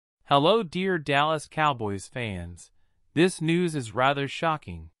Hello dear Dallas Cowboys fans. This news is rather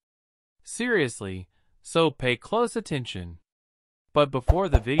shocking. Seriously, so pay close attention. But before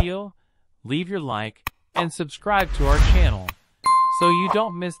the video, leave your like and subscribe to our channel so you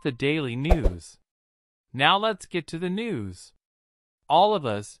don't miss the daily news. Now let's get to the news. All of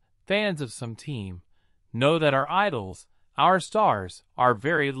us, fans of some team, know that our idols, our stars, are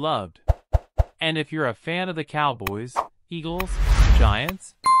very loved. And if you're a fan of the Cowboys, Eagles,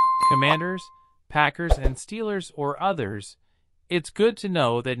 Giants, Commanders, Packers, and Steelers or others, it's good to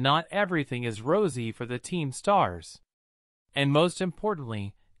know that not everything is rosy for the team stars. And most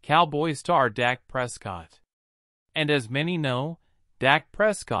importantly, Cowboy star Dak Prescott. And as many know, Dak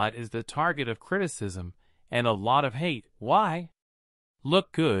Prescott is the target of criticism and a lot of hate. Why?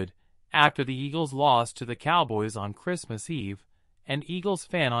 Look good. After the Eagles lost to the Cowboys on Christmas Eve, an Eagles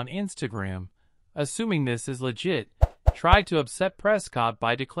fan on Instagram, assuming this is legit, tried to upset Prescott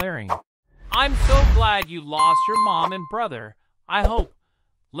by declaring, "I'm so glad you lost your mom and brother. I hope.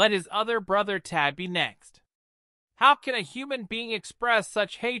 Let his other brother Tad be next." How can a human being express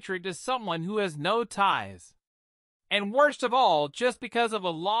such hatred to someone who has no ties? And worst of all, just because of a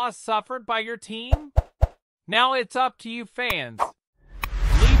loss suffered by your team? Now it's up to you fans.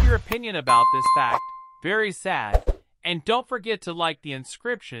 Leave your opinion about this fact. Very sad. And don't forget to like the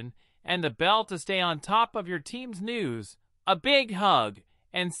inscription and the bell to stay on top of your team's news. A big hug,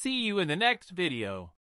 and see you in the next video.